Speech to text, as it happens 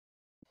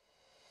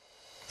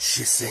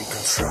She's in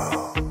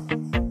control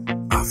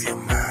of your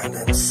mind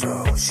and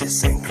soul.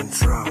 She's in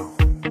control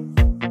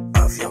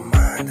of your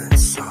mind and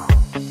soul.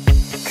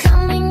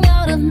 Coming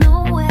out of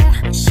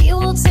nowhere, she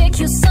will take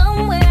you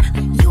somewhere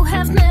you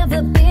have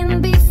never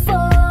been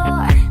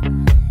before.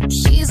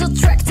 She's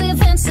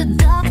attractive and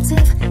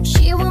seductive.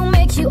 She will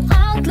make you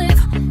outlive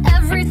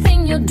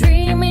everything you're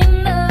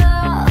dreaming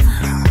of.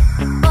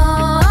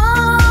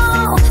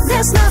 Oh,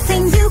 there's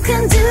nothing you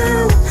can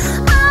do.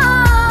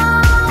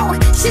 Oh,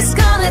 she's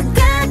gonna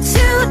get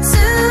you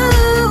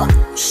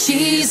too.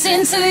 She's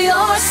into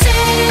your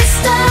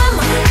system.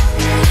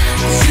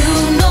 You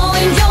know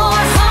in your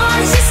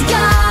heart she's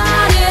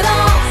got it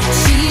all.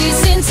 She's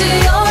into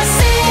your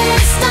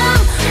system,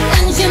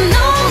 and you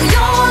know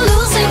you're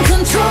losing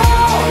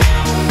control.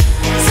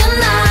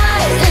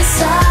 Tonight,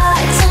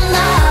 inside,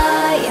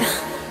 tonight.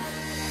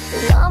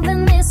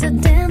 Loving is a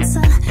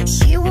dancer.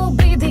 She will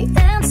be the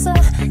answer,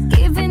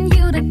 giving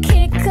you the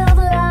kick of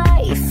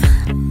life.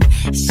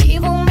 She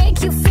will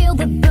make you feel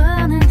the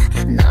burning.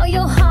 Now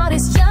your heart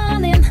is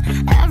yearning,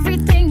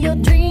 everything you're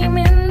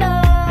dreaming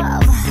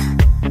of.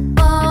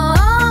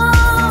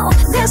 Oh,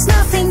 there's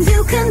nothing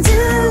you can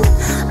do.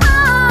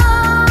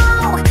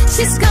 Oh,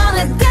 she's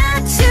gonna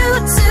get you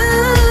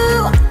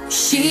too.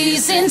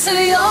 She's into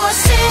your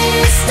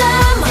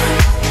system.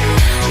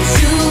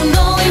 You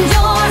know in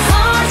your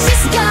heart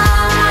she's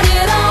got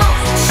it all.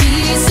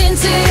 She's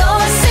into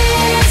your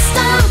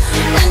system,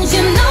 and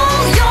you know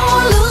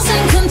you're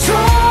losing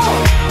control.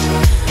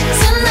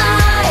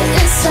 Tonight,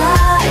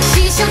 inside,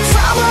 she's your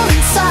trouble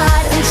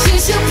inside, and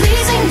she's your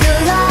pleasing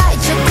delight.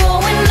 You're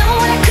going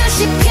nowhere 'cause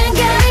she can't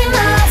get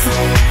enough.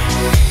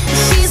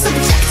 She's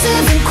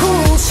objective and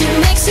cool. She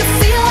makes you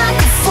feel like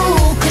a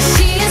fool, 'cause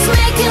she is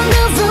making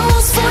the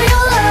rules for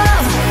your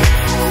love.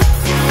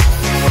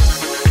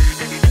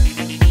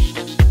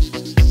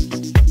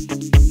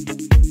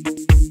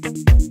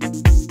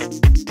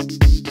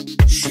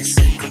 She's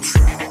in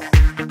control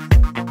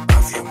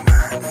of your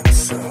mind and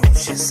soul.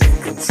 She's in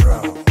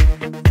control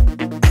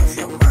of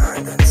your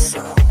mind and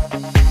soul.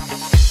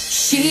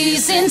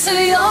 She's into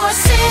your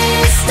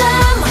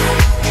system.